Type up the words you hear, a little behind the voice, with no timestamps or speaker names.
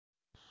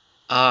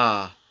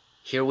Ah,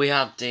 here we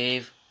have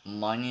Dave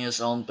minding his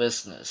own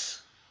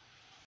business.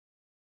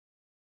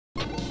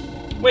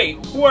 Wait,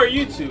 who are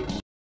you two?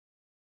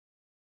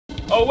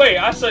 Oh wait,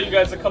 I saw you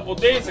guys a couple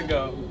days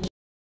ago.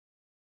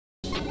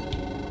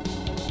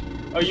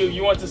 Oh,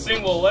 you want to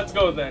sing? Well, let's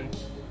go then.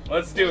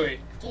 Let's do it.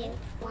 2,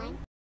 1.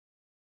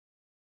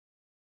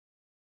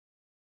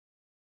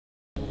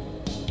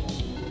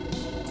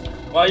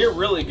 Wow, you're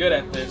really good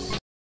at this.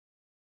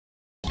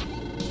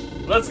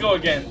 Let's go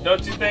again,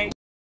 don't you think?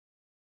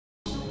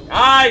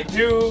 I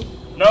do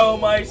know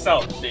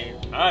myself, Dave.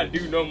 I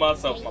do know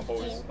myself, my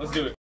boys. Let's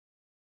do it.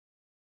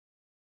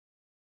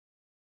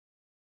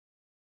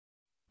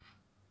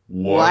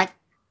 What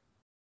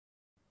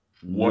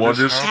What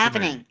is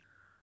happening?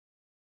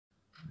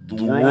 The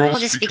world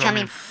is is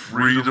becoming becoming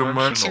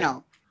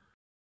three-dimensional.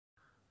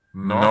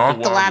 Not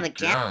The the lab lab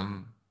again?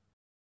 again.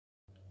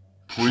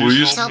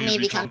 Please help help me me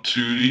become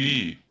become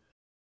 2D.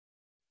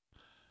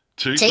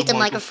 Take Take the the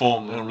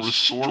microphone and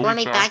restore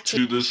me back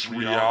to this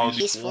reality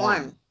this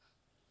form.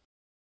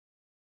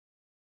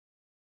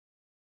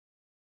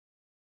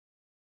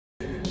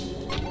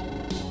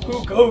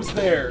 Who goes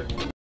there?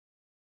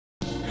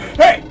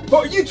 Hey,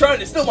 are you trying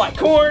to steal my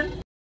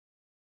corn?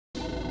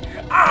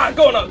 I'm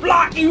gonna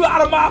block you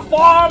out of my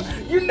farm!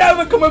 You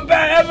never coming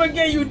back ever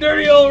again, you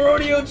dirty old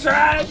rodeo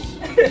trash!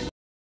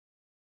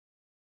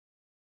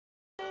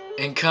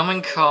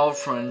 Incoming call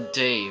from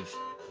Dave.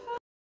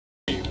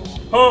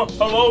 Huh?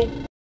 Hello?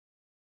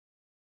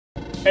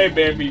 Hey,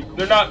 Bambi,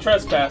 they're not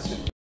trespassing.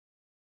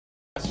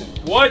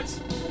 What?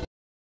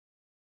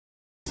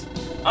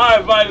 I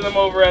invited them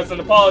over as an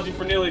apology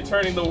for nearly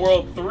turning the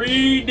world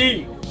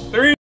 3D.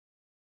 3D.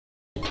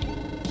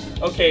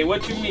 Okay,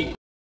 what you mean?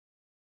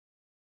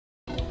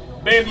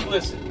 Bambi,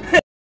 listen.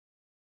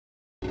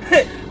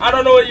 I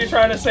don't know what you're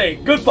trying to say.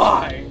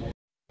 Goodbye.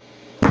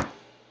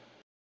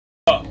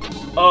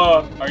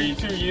 Are you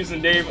two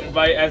using Dave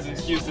invite as an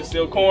excuse to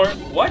steal corn?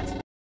 What?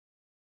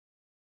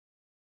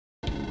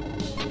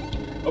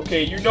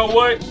 Okay, you know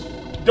what?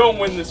 Don't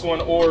win this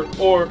one, or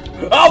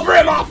I'll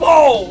bring my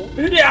phone!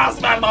 Yeah, I'll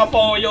smash my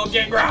phone and you'll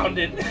get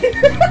grounded.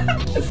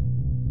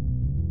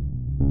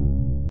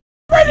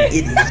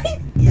 Ready?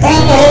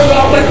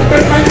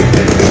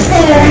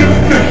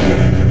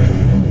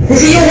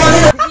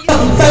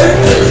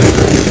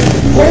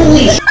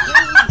 Holy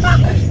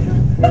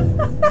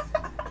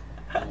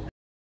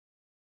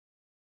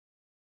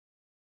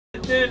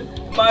Dude,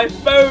 my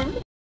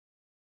phone.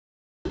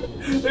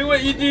 Look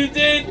what you do,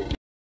 dude.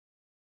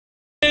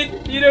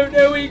 You don't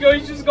know what you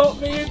guys just got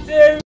me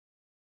into.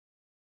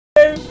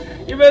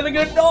 You better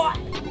go die.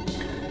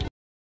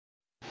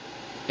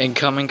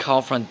 Incoming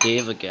call from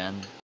Dave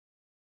again.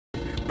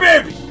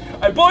 Bambi,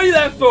 I bought you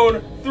that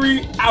phone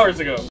 3 hours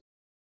ago.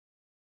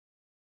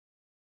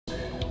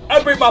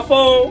 I break my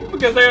phone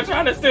because they were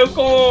trying to steal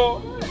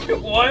corn.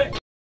 What?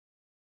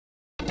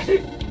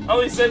 I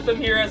only sent them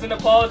here as an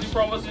apology for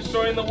almost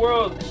destroying the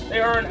world.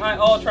 They aren't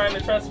all trying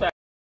to trespass.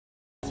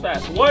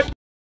 What?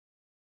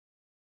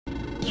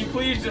 You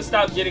please just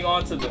stop getting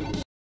onto them.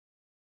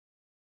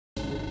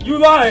 You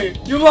lying!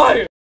 You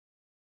lying!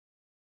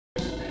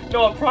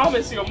 No, I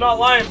promise you, I'm not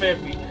lying,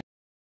 Bambi.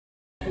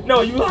 No,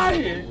 you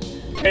lying!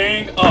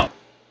 Hang up.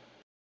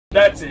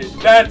 That's it.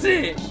 That's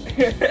it.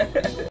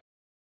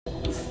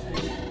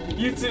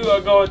 You two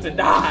are going to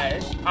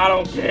die. I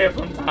don't care if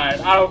I'm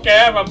tired. I don't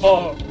care if I'm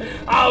bored.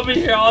 I'll be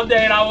here all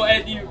day and I will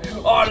end you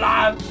all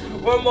live.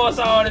 One more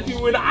song if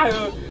you win.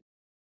 I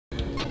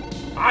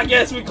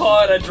guess we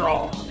call it a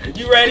draw.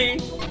 You ready?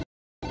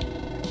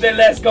 Then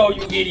let's go,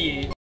 you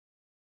idiot.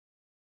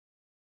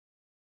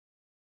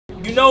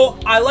 You know,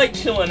 I like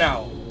chilling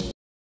out.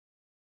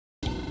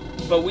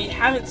 But we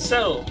haven't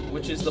settled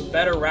which is the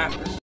better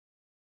rapper.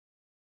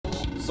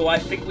 So I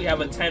think we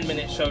have a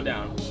 10-minute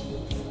showdown.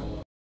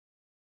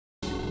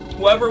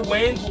 Whoever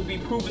wins will be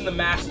proven the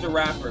master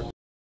rapper.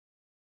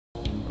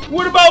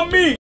 What about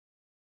me?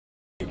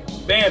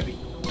 Bambi,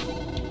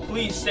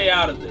 please stay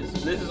out of this.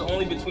 This is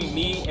only between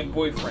me and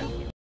boyfriend.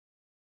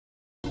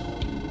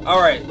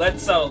 Alright,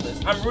 let's settle this.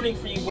 I'm rooting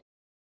for you.